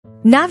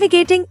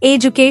Navigating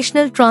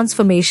Educational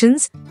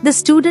Transformations, The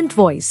Student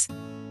Voice.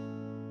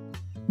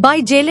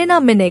 By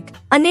Jelena Minik,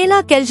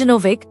 Anela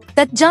Keljanovic,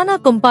 Tatjana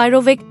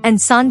Kumpirovic and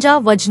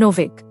Sanja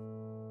Vajnovic.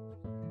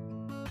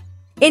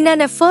 In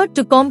an effort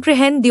to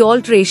comprehend the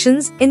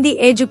alterations in the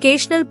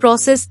educational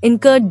process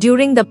incurred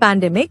during the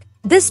pandemic,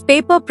 this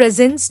paper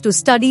presents two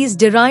studies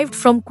derived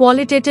from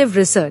qualitative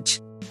research.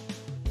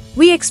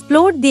 We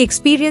explored the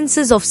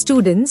experiences of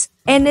students,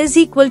 N is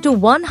equal to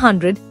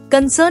 100,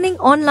 concerning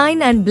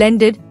online and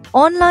blended,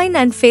 online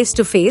and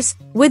face-to-face,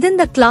 within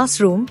the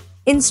classroom,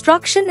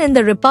 instruction in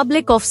the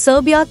Republic of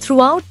Serbia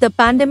throughout the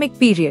pandemic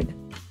period.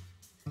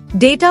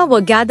 Data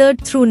were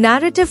gathered through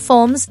narrative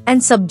forms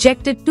and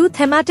subjected to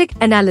thematic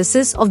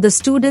analysis of the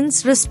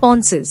students'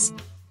 responses.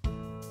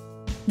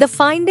 The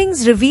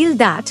findings reveal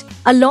that,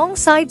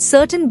 alongside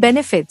certain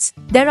benefits,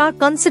 there are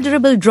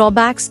considerable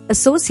drawbacks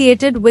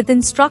associated with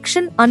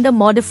instruction under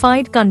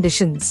modified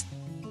conditions.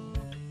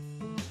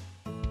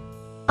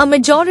 A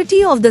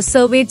majority of the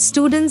surveyed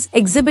students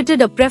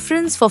exhibited a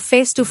preference for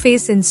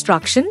face-to-face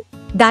instruction,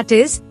 that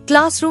is,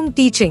 classroom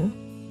teaching,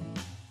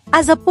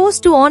 as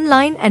opposed to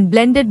online and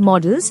blended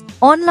models,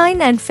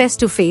 online and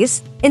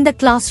face-to-face, in the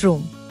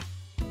classroom.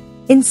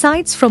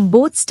 Insights from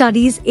both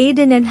studies aid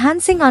in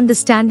enhancing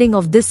understanding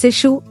of this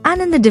issue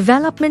and in the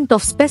development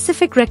of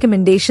specific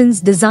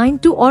recommendations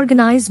designed to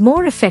organize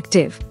more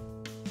effective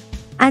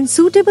and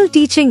suitable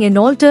teaching in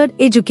altered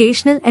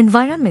educational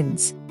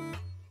environments.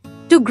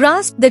 To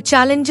grasp the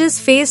challenges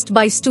faced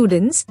by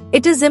students,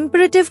 it is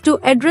imperative to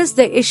address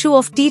the issue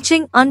of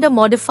teaching under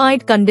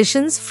modified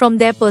conditions from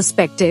their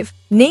perspective,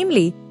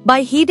 namely,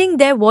 by heeding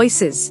their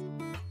voices.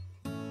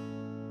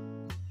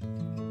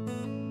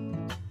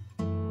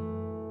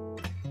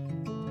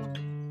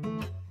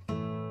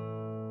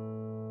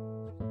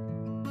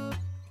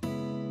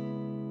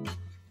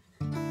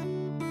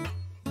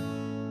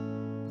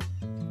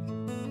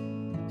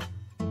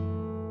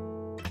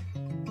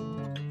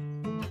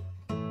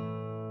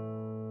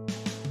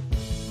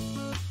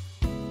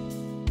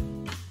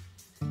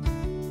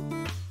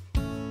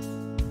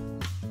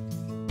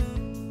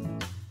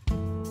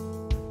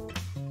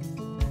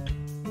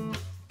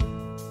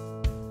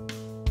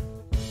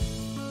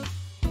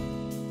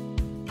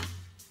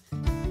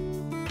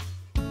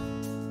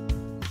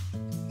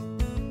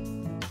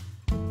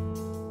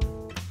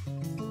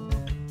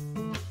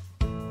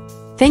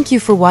 Thank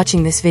you for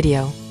watching this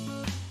video.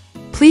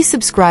 Please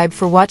subscribe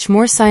for watch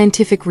more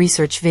scientific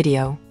research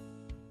video.